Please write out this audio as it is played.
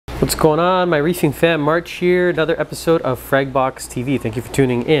What's going on, my Reefing fam? March here, another episode of Fragbox TV. Thank you for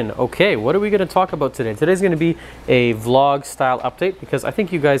tuning in. Okay, what are we going to talk about today? Today's going to be a vlog style update because I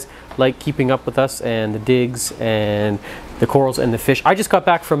think you guys like keeping up with us and the digs and the corals and the fish. I just got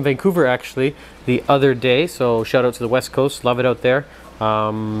back from Vancouver actually the other day, so shout out to the West Coast, love it out there.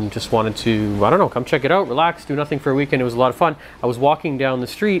 Just wanted to, I don't know, come check it out, relax, do nothing for a weekend. It was a lot of fun. I was walking down the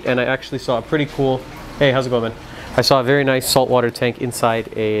street and I actually saw a pretty cool, hey, how's it going, man? I saw a very nice saltwater tank inside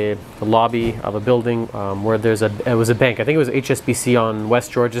the lobby of a building where it was a bank. I think it was HSBC on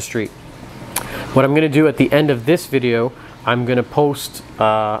West Georgia Street. What I'm going to do at the end of this video, I'm going to post,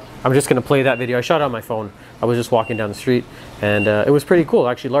 I'm just going to play that video. I shot it on my phone. I was just walking down the street and it was pretty cool.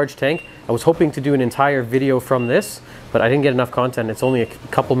 Actually, large tank. I was hoping to do an entire video from this, but I didn't get enough content. It's only a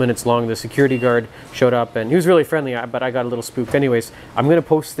couple minutes long. The security guard showed up and he was really friendly, but I got a little spooked. Anyways, I'm going to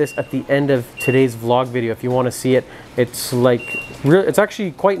post this at the end of today's vlog video if you want to see it. It's like, it's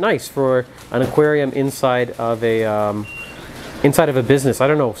actually quite nice for an aquarium inside of a business. I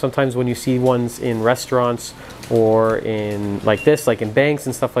don't know, sometimes when you see ones in restaurants or in like this, like in banks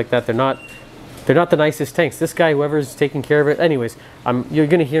and stuff like that, they're not the nicest tanks. This guy, whoever's taking care of it, anyways, you're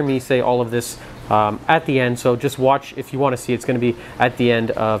gonna hear me say all of this at the end, so just watch if you want to see. It's going to be at the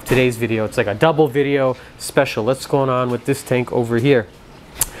end of today's video. It's like a double video special. What's going on with this tank over here?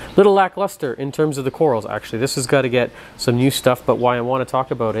 Little lackluster in terms of the corals. Actually, this has got to get some new stuff, but why I want to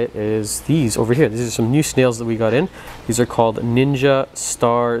talk about it is these over here. These are some new snails that we got in. These are called Ninja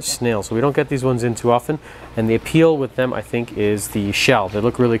Star snails, so we don't get these ones in too often, and the appeal with them, I think, is the shell. They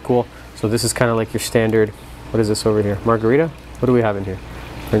look really cool. So this is kind of like your standard, what is this over here, margarita? What do we have in here?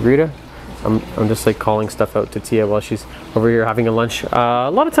 Margarita? I'm just like calling stuff out to Tia while she's over here having a lunch.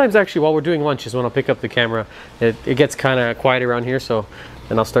 A lot of times actually while we're doing lunch is when I'll pick up the camera. It gets kind of quiet around here, so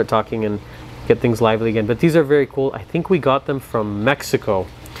then I'll start talking and get things lively again. But these are very cool. I think we got them from Mexico.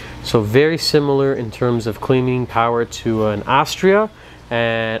 So very similar in terms of cleaning power to an Astrea.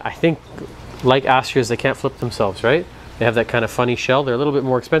 And I think like Astreas, they can't flip themselves, right? They have that kind of funny shell. They're a little bit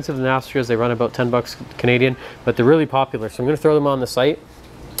more expensive than Astreas. They run about 10 bucks Canadian, but they're really popular. So I'm going to throw them on the site.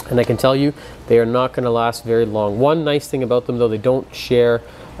 And I can tell you, they are not going to last very long. One nice thing about them, though, they don't share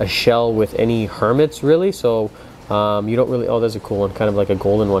a shell with any hermits, really. So you don't really, oh, there's a cool one, kind of like a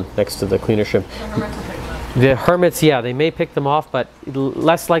golden one next to the cleaner shrimp. The hermits, yeah, they may pick them off, but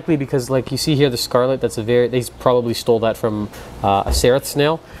less likely because, like you see here, the scarlet, they probably stole that from a seraph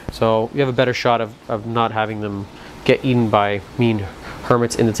snail. So you have a better shot of not having them get eaten by mean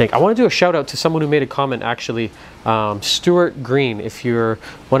hermits in the tank. I want to do a shout out to someone who made a comment actually, Stuart Green. If you're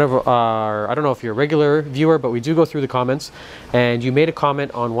one of our, I don't know if you're a regular viewer, but we do go through the comments, and you made a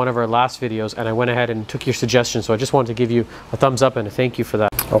comment on one of our last videos and I went ahead and took your suggestion, so I just wanted to give you a thumbs up and a thank you for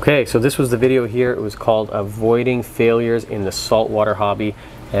that. Okay, so this was the video here. It was called Avoiding Failures in the Saltwater Hobby,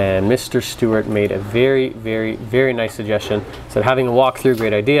 and Mr. Stewart made a very, very, very nice suggestion. Said having a walkthrough,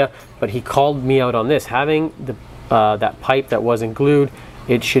 great idea, but he called me out on this. Having that pipe that wasn't glued,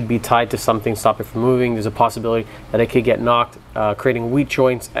 it should be tied to something, stop it from moving. There's a possibility that it could get knocked, creating weak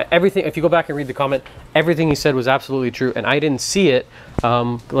joints. Everything, if you go back and read the comment, everything he said was absolutely true, and I didn't see it.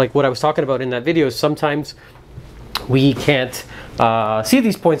 Like what I was talking about in that video, sometimes we can't see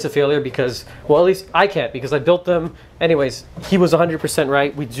these points of failure because, well, at least I can't because I built them. Anyways, he was 100%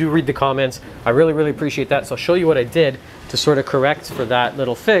 right. We do read the comments. I really, really appreciate that. So I'll show you what I did to sort of correct for that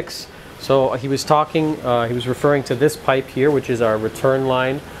little fix. So he was talking, he was referring to this pipe here, which is our return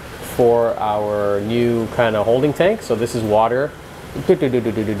line for our new kind of holding tank. So this is water,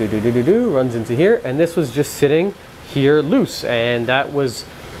 runs into here, and this was just sitting here loose, and that was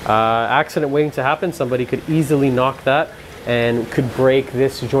accident waiting to happen. Somebody could easily knock that and could break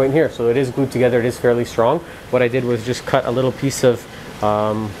this joint here. So it is glued together, it is fairly strong. What I did was just cut a little piece of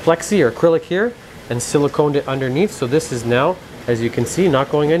plexi or acrylic here and siliconed it underneath. So this is now, as you can see, not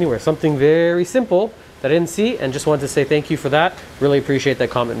going anywhere. Something very simple that I didn't see, and just wanted to say thank you for that. Really appreciate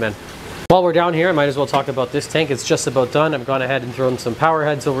that comment, man. While we're down here, I might as well talk about this tank. It's just about done. I've gone ahead and thrown some power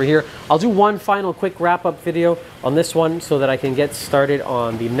heads over here. I'll do one final quick wrap-up video on this one so that I can get started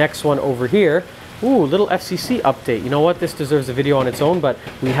on the next one over here. Ooh, little FCC update. You know what? This deserves a video on its own, but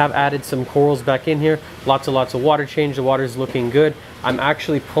we have added some corals back in here. Lots of water change. The water is looking good. I'm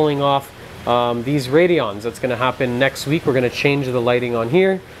actually pulling off these radions. That's going to happen next week. We're going to change the lighting on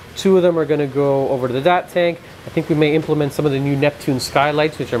here. 2 of them are going to go over to that tank. I think we may implement some of the new Neptune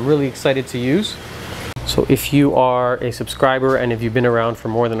skylights, which I'm really excited to use. So if you are a subscriber and if you've been around for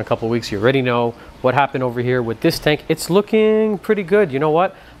more than a couple weeks, you already know what happened over here with this tank. It's looking pretty good. You know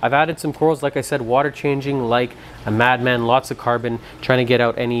what? I've added some corals, like I said, water changing like a madman, lots of carbon, trying to get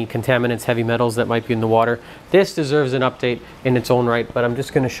out any contaminants, heavy metals that might be in the water. This deserves an update in its own right, but I'm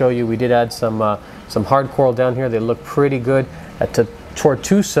just going to show you, we did add some hard coral down here. They look pretty good. At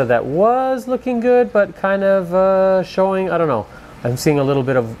Tortusa, that was looking good, but kind of showing, I don't know. I'm seeing a little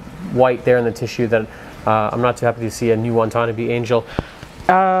bit of white there in the tissue that I'm not too happy to see a new Watanabe angel.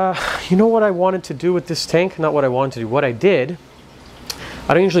 You know what I wanted to do with this tank? Not what I wanted to do, what I did.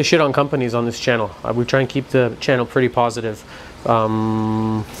 I don't usually shit on companies on this channel. We try and keep the channel pretty positive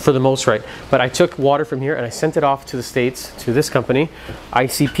for the most part. But I took water from here and I sent it off to the States, to this company,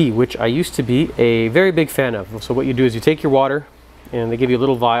 ICP, which I used to be a very big fan of. So what you do is you take your water and they give you a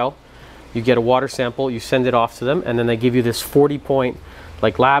little vial. You get a water sample, you send it off to them, and then they give you this 40-point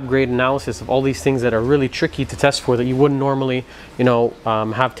like lab grade analysis of all these things that are really tricky to test for that you wouldn't normally, you know,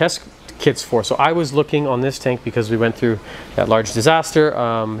 have test kits for. So I was looking on this tank because we went through that large disaster,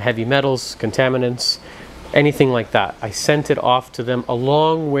 heavy metals, contaminants, anything like that. I sent it off to them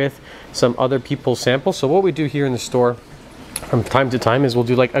along with some other people's samples. So what we do here in the store from time to time is we'll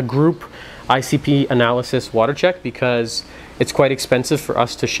do like a group ICP analysis water check, because it's quite expensive for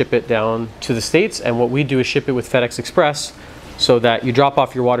us to ship it down to the States. And what we do is ship it with FedEx Express, so that you drop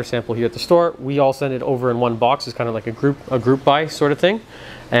off your water sample here at the store. We all send it over in one box. It's kind of like a group buy sort of thing.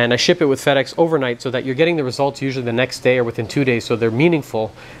 And I ship it with FedEx overnight so that you're getting the results usually the next day or within 2 days, so they're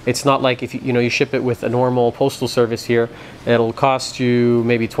meaningful. It's not like if you ship it with a normal postal service here, it'll cost you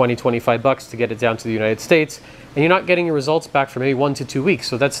maybe 20, 25 bucks to get it down to the United States, and you're not getting your results back for maybe 1 to 2 weeks.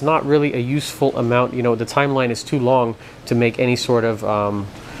 So that's not really a useful amount. You know, the timeline is too long to make any sort of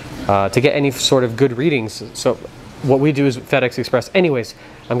to get any sort of good readings. So what we do is FedEx Express. Anyways,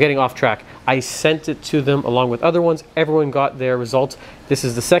 I'm getting off track. I sent it to them along with other ones. Everyone got their results. This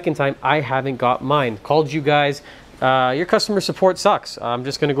is the second time I haven't got mine. Called you guys. Your customer support sucks. I'm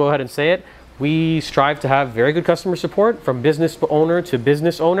just going to go ahead and say it. We strive to have very good customer support from business owner to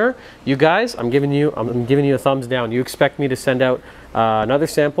business owner. You guys, I'm giving you a thumbs down. You expect me to send out another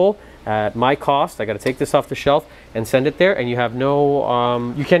sample at my cost. I got to take this off the shelf and send it there, and you have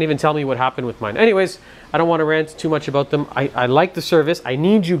no, you can't even tell me what happened with mine. Anyways, I don't want to rant too much about them. I like the service. I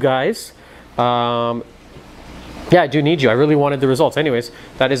need you guys. Yeah, I do need you. I really wanted the results. Anyways,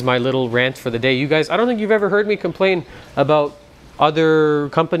 that is my little rant for the day. You guys, I don't think you've ever heard me complain about other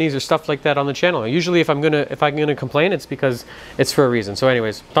companies or stuff like that on the channel. Usually if I'm gonna complain, it's because it's for a reason. So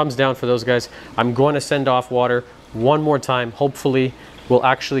anyways, thumbs down for those guys. I'm going to send off water one more time. Hopefully we'll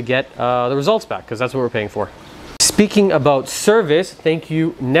actually get the results back, because that's what we're paying for. Speaking about service, thank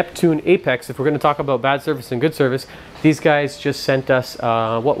you Neptune Apex. If we're going to talk about bad service and good service, these guys just sent us,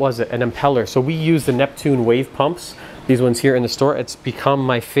 what was it? An impeller. So we use the Neptune wave pumps, these ones here in the store. It's become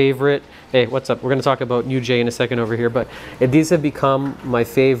my favorite. Hey, what's up? We're going to talk about New J in a second over here, but these have become my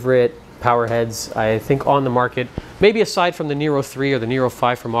favorite power heads, I think, on the market. Maybe aside from the Nero 3 or the Nero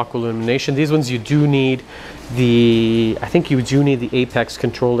 5 from Aqua Illumination. These ones you do need I think you do need the Apex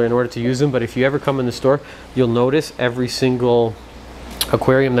controller in order to use them, but if you ever come in the store, you'll notice every single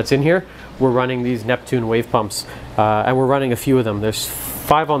aquarium that's in here, we're running these Neptune wave pumps, and we're running a few of them. There's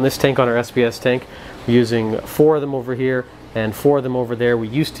 5 on this tank, on our SPS tank. We're using 4 of them over here and 4 of them over there. We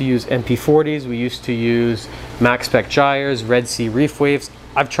used to use MP40s, we used to use Max Spec gyres, Red Sea reef waves.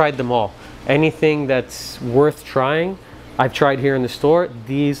 I've tried them all. Anything that's worth trying, I've tried here in the store.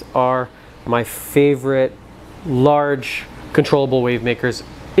 These are my favorite large controllable wave makers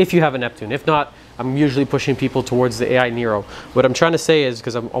if you have a Neptune. If not, I'm usually pushing people towards the AI Nero. What I'm trying to say is,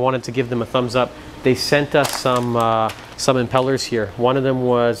 because I wanted to give them a thumbs up, they sent us some impellers here. One of them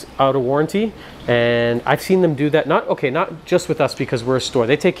was out of warranty, and I've seen them do that. Not just with us because we're a store.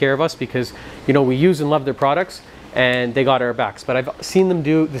 They take care of us because, you know, we use and love their products, and they got our backs. But I've seen them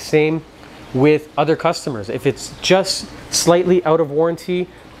do the same with other customers. If it's just slightly out of warranty,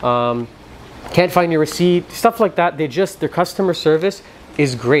 can't find your receipt, stuff like that, their customer service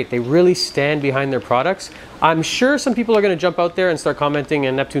is great. They really stand behind their products. I'm sure some people are going to jump out there and start commenting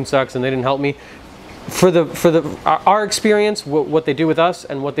and Neptune sucks and they didn't help me. For our experience, what they do with us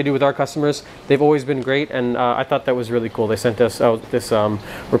and what they do with our customers, they've always been great, and I thought that was really cool. They sent us out this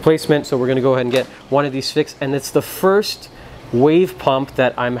replacement, so we're going to go ahead and get one of these fixed, and it's the first wave pump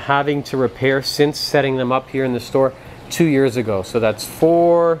that I'm having to repair since setting them up here in the store 2 years ago. So that's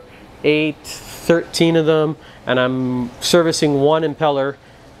 4, 8, 13 of them, and I'm servicing one impeller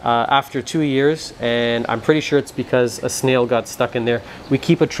after 2 years, and I'm pretty sure it's because a snail got stuck in there. We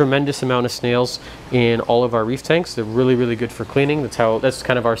keep a tremendous amount of snails in all of our reef tanks. They're really, really good for cleaning. That's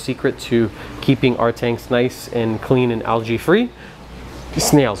kind of our secret to keeping our tanks nice and clean and algae free.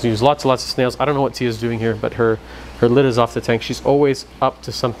 Snails, use lots and lots of snails. I don't know what Tia's doing here, but her lid is off the tank. She's always up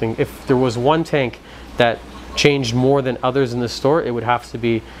to something. If there was one tank that changed more than others in the store, it would have to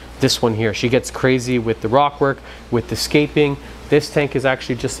be this one here. She gets crazy with the rock work, with the scaping. This tank is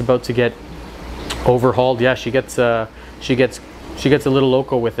actually just about to get overhauled. Yeah, she gets a little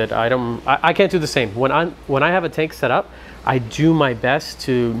loco with it. I can't do the same. When I have a tank set up, I do my best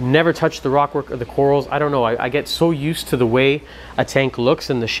to never touch the rock work or the corals. I don't know, I get so used to the way a tank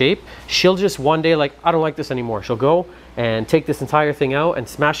looks and the shape. She'll just one day, like, I don't like this anymore. She'll go and take this entire thing out and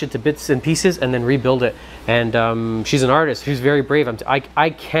smash it to bits and pieces and then rebuild it. And she's an artist. She's very brave. I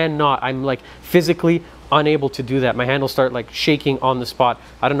cannot, I'm like physically unable to do that. My hand will start like shaking on the spot.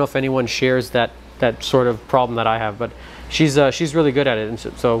 I don't know if anyone shares that sort of problem that I have, but she's really good at it. And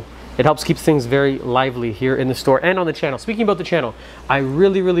so it helps keep things very lively here in the store and on the channel. Speaking about the channel, I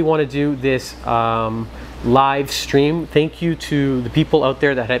really want to do this live stream. Thank you to the people out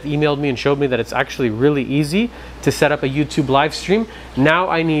there that have emailed me and showed me that it's actually really easy to set up a YouTube live stream. Now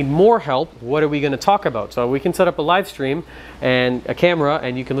I need more help. What are we going to talk about? So we can set up a live stream and a camera,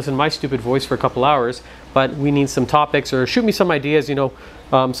 and you can listen to my stupid voice for a couple hours, but we need some topics, or shoot me some ideas, you know,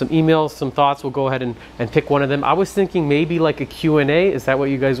 some emails, some thoughts. We'll go ahead and pick one of them. I was thinking maybe like a Q&A. Is that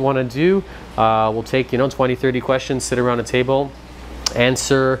what you guys want to do? We'll take, you know, 20-30 questions, sit around a table,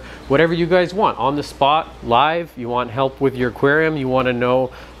 answer whatever you guys want on the spot, live. You want help with your aquarium, you want to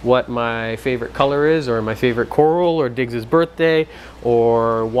know what my favorite color is, or my favorite coral, or Diggs's birthday,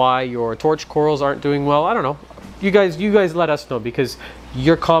 or why your torch corals aren't doing well. I don't know. You guys let us know, because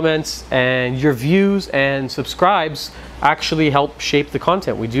your comments and your views and subscribes actually help shape the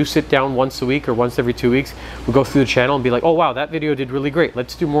content. We do sit down once a week or once every 2 weeks. We go through the channel and be like, oh wow, that video did really great.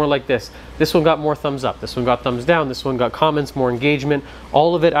 Let's do more like this. This one got more thumbs up. This one got thumbs down. This one got comments, more engagement.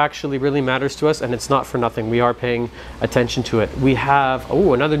 All of it actually really matters to us, and it's not for nothing. We are paying attention to it. We have,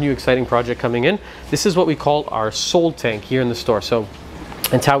 oh, another new exciting project coming in. This is what we call our sold tank here in the store. So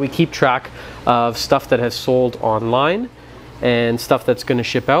it's how we keep track of stuff that has sold online and stuff that's going to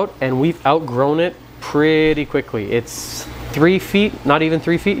ship out, and we've outgrown it pretty quickly. It's 3 feet, not even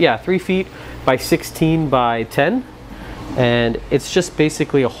 3 feet, yeah, 3 feet by 16 by 10, and it's just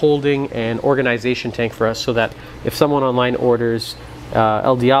basically a holding and organization tank for us, so that if someone online orders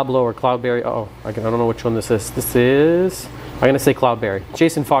El Diablo or Cloudberry, I don't know which one this is. This is, I'm gonna say Cloudberry.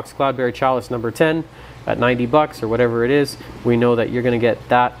 Jason Fox Cloudberry Chalice number 10 at 90 bucks or whatever it is. We know that you're gonna get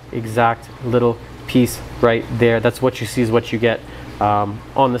that exact little piece right there. That's what you see is what you get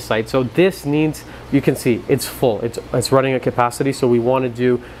on the site. So this needs, you can see it's full. It's running at capacity. So we want to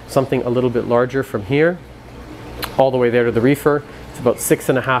do something a little bit larger from here all the way there to the reefer. It's about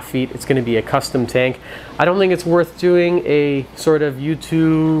 6.5 feet. It's going to be a custom tank. I don't think it's worth doing a sort of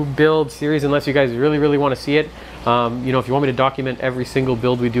YouTube build series unless you guys really want to see it. You know, if you want me to document every single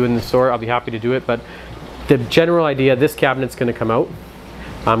build we do in the store, I'll be happy to do it. But the general idea, this cabinet's going to come out.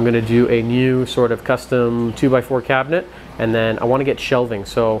 I'm going to do a new sort of custom 2x4 cabinet, and then I want to get shelving.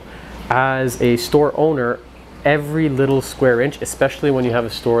 So as a store owner, every little square inch, especially when you have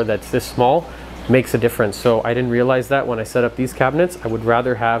a store that's this small, makes a difference. So I didn't realize that when I set up these cabinets. I would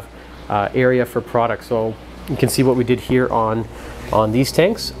rather have area for products. So you can see what we did here on these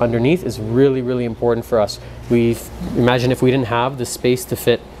tanks underneath is really important for us. Imagine if we didn't have the space to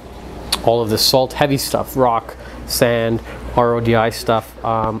fit all of the salt heavy stuff, rock, sand, RODI stuff.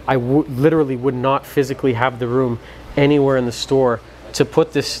 I literally would not physically have the room anywhere in the store to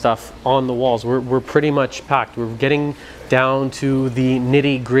put this stuff on the walls. We're pretty much packed. We're getting down to the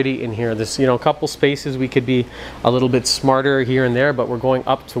nitty gritty in here. This, you know, a couple spaces we could be a little bit smarter here and there, but we're going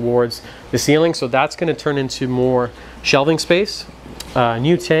up towards the ceiling. So that's going to turn into more shelving space.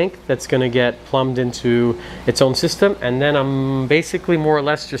 New tank that's going to get plumbed into its own system, and then I'm basically more or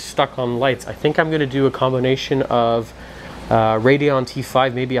less just stuck on lights. I think I'm going to do a combination of Radeon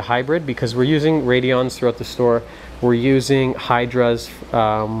T5, maybe a hybrid, because we're using Radeons throughout the store. We're using Hydras.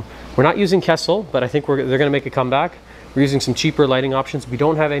 We're not using Kessel, but I think they're going to make a comeback. We're using some cheaper lighting options. We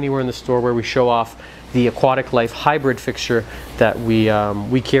don't have anywhere in the store where we show off the Aquatic Life hybrid fixture that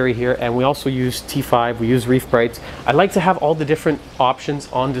we carry here, and we also use T5. We use Reef Brights. I'd like to have all the different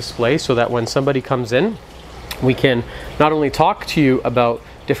options on display so that when somebody comes in, we can not only talk to you about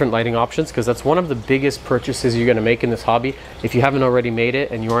different lighting options, because that's one of the biggest purchases you're going to make in this hobby. If you haven't already made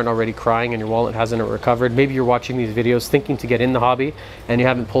it and you aren't already crying and your wallet hasn't recovered, maybe you're watching these videos thinking to get in the hobby and you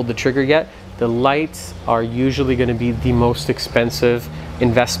haven't pulled the trigger yet, The lights are usually going to be the most expensive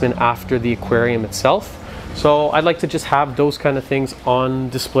investment after the aquarium itself. So I'd like to just have those kind of things on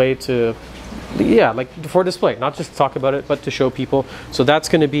display to, yeah, like for display, not just to talk about it, but to show people. So that's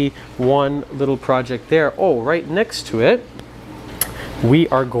going to be one little project there. Oh, right next to it, we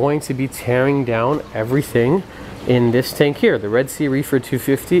are going to be tearing down everything in this tank here. The Red Sea Reefer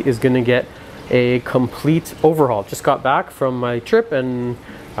 250 is going to get a complete overhaul. Just got back from my trip and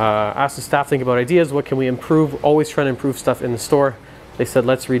asked the staff, think about ideas. What can we improve? Always trying to improve stuff in the store. They said,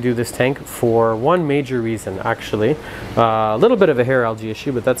 let's redo this tank for one major reason, actually. A little bit of a hair algae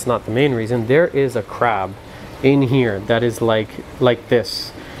issue, but that's not the main reason. There is a crab in here that is like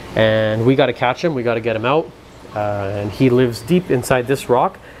this. And we got to catch him. We got to get him out. And he lives deep inside this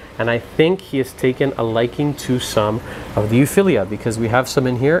rock. And I think he has taken a liking to some of the Euphilia, because we have some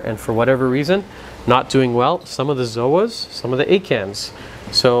in here, and for whatever reason, not doing well. Some of the Zoas, some of the Acans.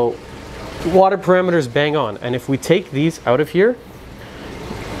 So water parameters bang on. And if we take these out of here,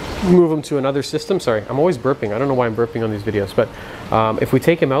 move them to another system. Sorry, I'm always burping. I don't know why I'm burping on these videos, but if we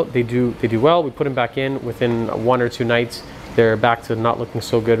take them out, they do well. We put them back in within 1 or 2 nights. They're back to not looking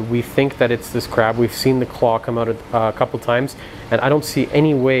so good. We think that it's this crab. We've seen the claw come out a couple times, and I don't see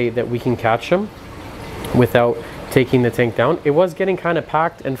any way that we can catch him without taking the tank down. It was getting kind of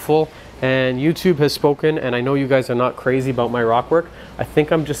packed and full, and YouTube has spoken, and I know you guys are not crazy about my rock work. I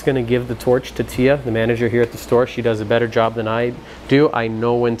think I'm just gonna give the torch to Tia, the manager here at the store. She does a better job than I do. I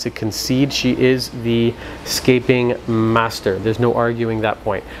know when to concede. She is the scaping master. There's no arguing that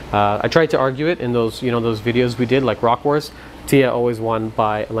point. I tried to argue it in those, those videos we did, like Rock Wars. Tia always won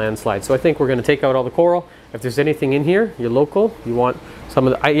by a landslide. So I think we're gonna take out all the coral. If there's anything in here, you're local, you want some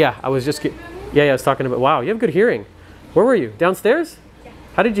of the, I was just, I was talking about, wow, you have good hearing. Where were you? Downstairs? Yeah.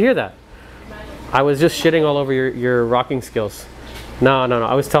 How did you hear that? I was just shitting all over your rocking skills. No.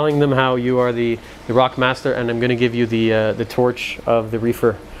 I was telling them how you are the rock master, and I'm going to give you the torch of the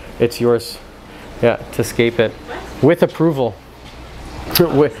reefer. It's yours. Yeah, to scape it. What? With approval.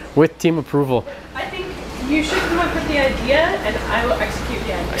 with team approval. I think you should come up with the idea, and I will execute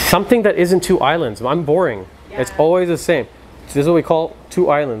the idea. Something that isn't 2 islands. I'm boring. Yeah. It's always the same. This is what we call 2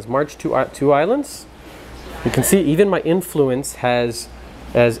 islands. March 2 islands. You can see even my influence has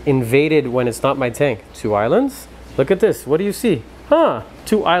invaded when it's not my tank. 2 islands. Look at this. What do you see? Huh,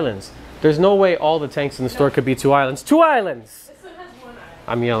 2 islands. There's no way all the tanks in the store could be 2 islands. 2 islands! This one has 1 island.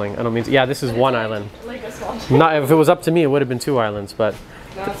 I'm yelling. I don't mean to. Yeah, this is 1 island. Like a small tank. Not, if it was up to me, it would have been 2 islands, but...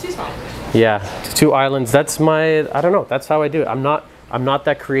 No, it's too small. Yeah, 2 islands. That's my... I don't know. That's how I do it. I'm not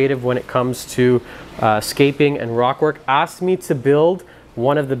that creative when it comes to scaping and rock work. Ask me to build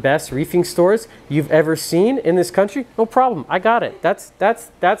one of the best reefing stores you've ever seen in this country, no problem. I got it.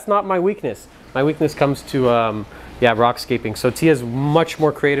 That's not my weakness. My weakness comes to rock scaping. So Tia's much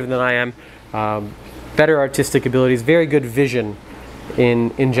more creative than I am. Better artistic abilities, very good vision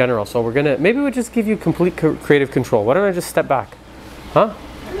in general. So we're gonna, maybe we'll just give you complete creative control. Why don't I just step back? Huh?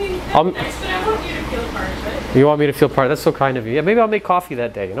 I mean, that's nice, but I want you to feel part of it. You want me to feel part? That's so kind of you. Yeah, maybe I'll make coffee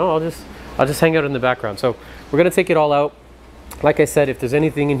that day. I'll just hang out in the background. So we're gonna take it all out. Like I said, if there's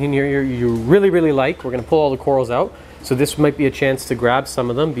anything in here you really like, we're going to pull all the corals out. So this might be a chance to grab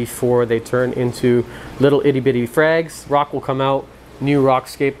some of them before they turn into little itty bitty frags. Rock will come out, new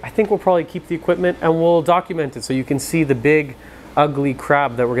rockscape. I think we'll probably keep the equipment and we'll document it so you can see the big ugly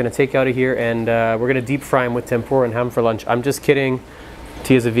crab that we're going to take out of here, and we're going to deep fry him with tempura and ham for lunch. I'm just kidding.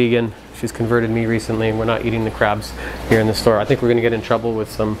 Tia's a vegan. She's converted me recently, and we're not eating the crabs here in the store. I think we're going to get in trouble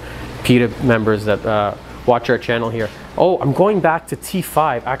with some PETA members that watch our channel here. Oh, I'm going back to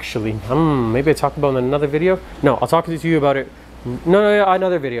T5 actually. Maybe I talked about it in another video. No, I'll talk to you about it. No,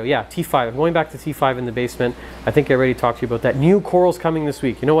 another video. Yeah, T5. I'm going back to T5 in the basement. I think I already talked to you about that. New corals coming this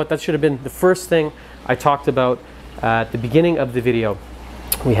week. You know what? That should have been the first thing I talked about at the beginning of the video.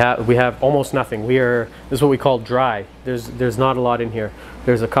 We have almost nothing. This is what we call dry. There's not a lot in here.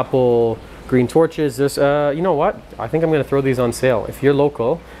 There's a couple green torches. There's you know what? I think I'm going to throw these on sale. If you're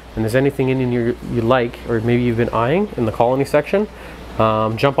local and there's anything in here you like, or maybe you've been eyeing in the colony section,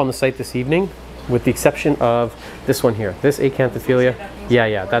 jump on the site this evening, with the exception of this one here, this Acanthophilia.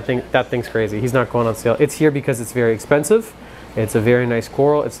 Yeah, that thing's crazy. He's not going on sale. It's here because it's very expensive. It's a very nice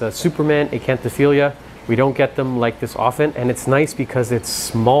coral. It's a Superman Acanthophilia. We don't get them like this often, and it's nice because it's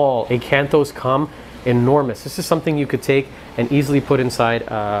small. Acanthos come enormous. This is something you could take and easily put inside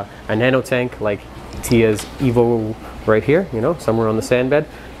a nano tank like Tia's Evo right here, somewhere on the sand bed.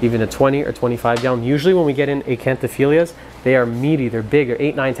 Even a 20 or 25 gallon. Usually when we get in Acanthophilias, they are meaty, they're big, they're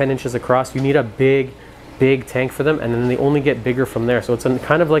 8, 9, 10 inches across. You need a big big tank for them, and then they only get bigger from there. So it's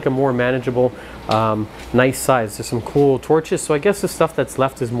kind of like a more manageable, nice size. There's some cool torches. So I guess the stuff that's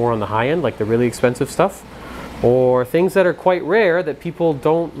left is more on the high end, like the really expensive stuff, or things that are quite rare that people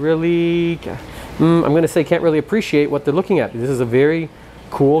don't really, I'm going to say can't really appreciate what they're looking at. This is a very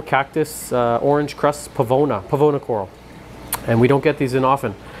cool cactus orange crust pavona coral, and we don't get these in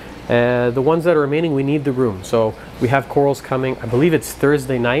often. The ones that are remaining, we need the room. So we have corals coming, I believe it's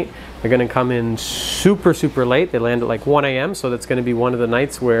Thursday night. They're going to come in super, super late. They land at like 1 a.m. So that's going to be one of the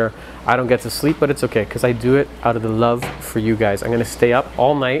nights where I don't get to sleep, but it's okay because I do it out of the love for you guys. I'm going to stay up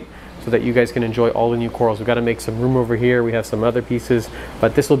all night so that you guys can enjoy all the new corals. We've got to make some room over here. We have some other pieces,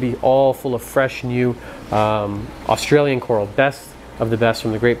 but this will be all full of fresh, new Australian coral. Best of the best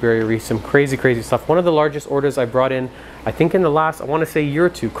from the Great Barrier Reef. Some crazy, crazy stuff. One of the largest orders I brought in, I think in the last, I want to say year or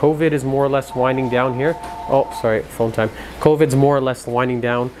two. COVID is more or less winding down here. Oh, sorry, phone time. COVID's more or less winding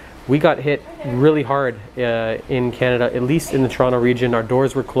down. We got hit really hard in Canada, at least in the Toronto region. Our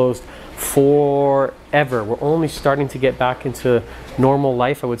doors were closed forever. We're only starting to get back into normal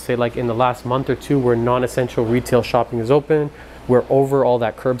life, I would say, like in the last month or two, where non-essential retail shopping is open. We're over all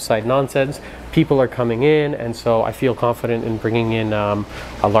that curbside nonsense. People are coming in, and so I feel confident in bringing in a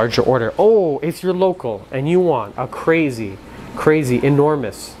larger order. Oh, it's your local, and you want a crazy, crazy,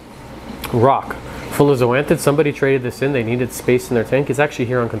 enormous rock full of zoanthids. Somebody traded this in. They needed space in their tank. It's actually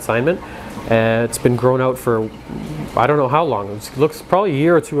here on consignment. It's been grown out for I don't know how long. It looks probably a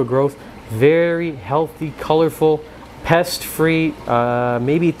year or two of growth. Very healthy, colorful, pest-free,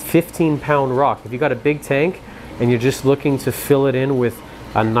 maybe 15-pound rock. If you got a big tank and you're just looking to fill it in with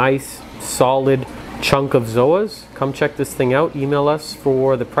a nice, solid chunk of zoas, come check this thing out. Email us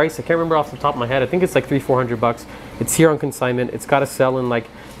for the price. I can't remember off the top of my head. I think it's like $300-400 bucks. It's here on consignment. It's got to sell in like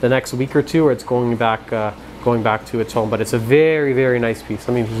the next week or two, or it's going back to its home. But it's a very, very nice piece.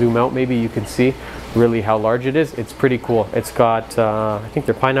 Let me zoom out. Maybe you can see really how large it is. It's pretty cool. It's got, I think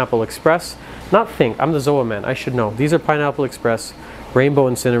they're Pineapple Express. I'm the Zoa man. I should know. These are Pineapple Express rainbow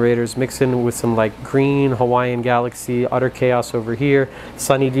incinerators mixed in with some like green Hawaiian Galaxy, Utter Chaos over here,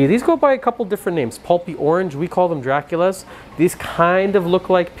 Sunny D. These go by a couple different names. Pulpy Orange, we call them Draculas. These kind of look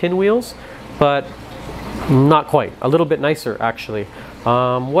like pinwheels, but not quite. A little bit nicer, actually.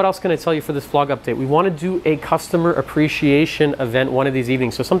 What else can I tell you for this vlog update? We want to do a customer appreciation event one of these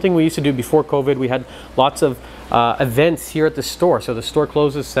evenings. So something we used to do before COVID, we had lots of events here at the store. So the store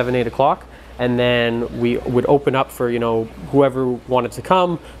closes 7-8 o'clock. And then we would open up for, you know, whoever wanted to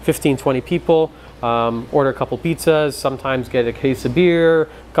come, 15-20 people, order a couple pizzas, sometimes get a case of beer, a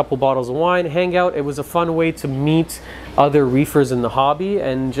couple bottles of wine, hang out. It was a fun way to meet other reefers in the hobby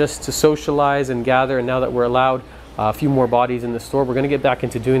and just to socialize and gather. And now that we're allowed a few more bodies in the store, we're going to get back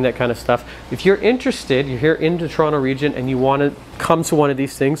into doing that kind of stuff. If you're interested, you're here in the Toronto region and you want to come to one of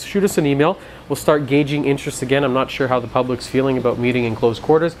these things, shoot us an email. We'll start gauging interest again. I'm not sure how the public's feeling about meeting in close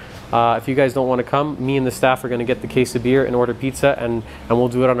quarters. If you guys don't want to come, me and the staff are going to get the case of beer and order pizza, and we'll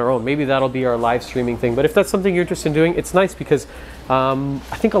do it on our own. Maybe that'll be our live streaming thing. But if that's something you're interested in doing, it's nice because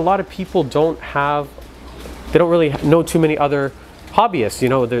I think a lot of people don't really know too many other hobbyists. You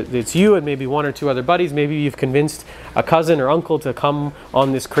know, it's you and maybe one or two other buddies. Maybe you've convinced a cousin or uncle to come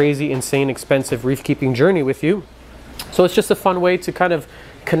on this crazy, insane, expensive reef keeping journey with you. So it's just a fun way to kind of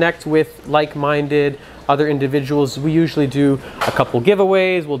connect with like-minded other individuals. We usually do a couple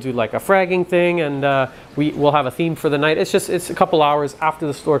giveaways. We'll do like a fragging thing, and we'll have a theme for the night. It's a couple hours after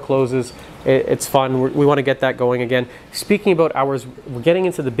the store closes. It's fun. We want to get that going again. Speaking about hours, we're getting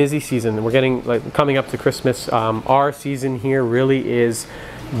into the busy season. We're getting coming up to Christmas. Our season here really is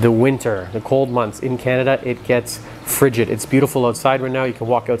the winter, the cold months. In Canada, it gets frigid. It's beautiful outside right now. You can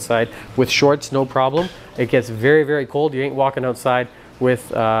walk outside with shorts, no problem. It gets very, very cold. You ain't walking outside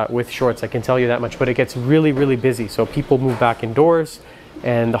with shorts, I can tell you that much. But it gets really, really busy. So people move back indoors,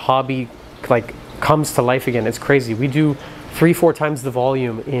 and the hobby comes to life again. It's crazy. We do 3-4 times the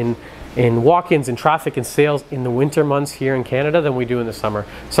volume in walk-ins and traffic and sales in the winter months here in Canada than we do in the summer.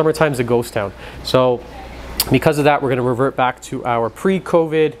 Summertime's a ghost town. So because of that, we're going to revert back to our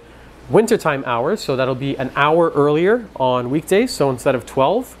pre-COVID wintertime hours. So that'll be an hour earlier on weekdays. So instead of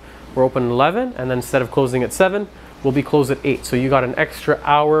 12, we're open at 11, and then instead of closing at 7, we'll be closed at 8. So you got an extra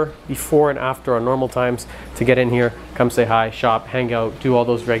hour before and after our normal times to get in here, come say hi, shop, hang out, do all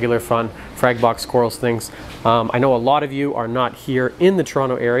those regular fun Fragbox corals things. I know a lot of you are not here in the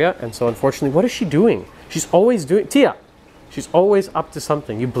Toronto area, and so unfortunately, what is she doing? She's always doing, Tia, she's always up to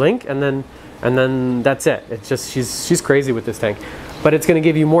something. You blink and then that's it. It's just, she's crazy with this tank. but it's going to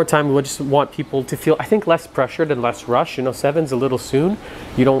give you more time. We just want people to feel, I think, less pressured and less rush. You know, 7's a little soon.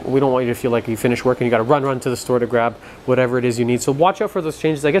 We don't want you to feel like you finish work and you got to run to the store to grab whatever it is you need. So watch out for those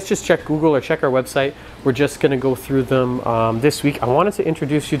changes. I guess just check Google or check our website. We're just going to go through them this week. I wanted to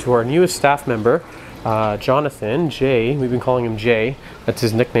introduce you to our newest staff member, Jonathan, Jay. We've been calling him Jay. That's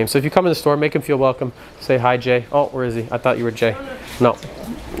his nickname. So if you come in the store, make him feel welcome. Say hi, Jay. Oh, where is he? I thought you were Jay. No.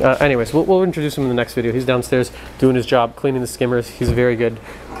 Anyways, we'll introduce him in the next video. He's downstairs doing his job, cleaning the skimmers. He's very good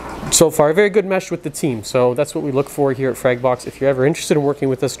so far. Very good mesh with the team. So that's what we look for here at Fragbox. If you're ever interested in working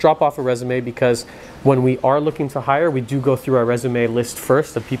with us, drop off a resume, because when we are looking to hire, we do go through our resume list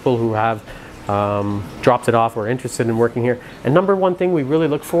first of people who have dropped it off or interested in working here. And number one thing we really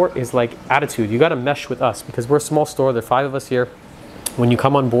look for is like attitude. You got to mesh with us because we're a small store. There are 5 of us here. When you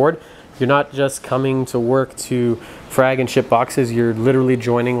come on board, you're not just coming to work to frag and ship boxes. You're literally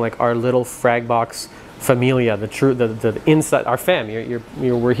joining like our little Fragbox familia, the inside, our fam.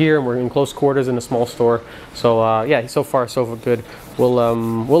 We're here and we're in close quarters in a small store. So yeah, so far so good.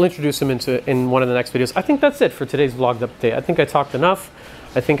 We'll introduce him in one of the next videos. I think that's it for today's vlog update. I think I talked enough.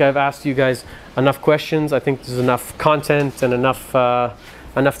 I think I've asked you guys enough questions. I think there's enough content and enough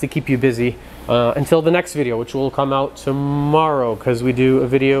to keep you busy until the next video, which will come out tomorrow, because we do a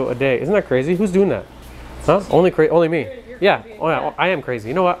video a day. Isn't that crazy? Who's doing that? Huh? Only me. Yeah. Oh, yeah. I am crazy.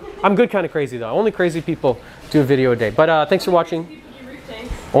 You know what? I'm good kind of crazy though. Only crazy people do a video a day. But thanks for watching.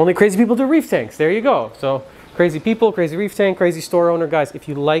 Only crazy people do reef tanks. There you go. So crazy people, crazy reef tank, crazy store owner. Guys, if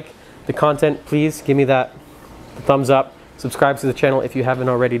you like the content, please give me that thumbs up. Subscribe to the channel if you haven't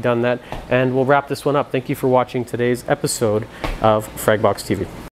already done that. And we'll wrap this one up. Thank you for watching today's episode of Fragbox TV.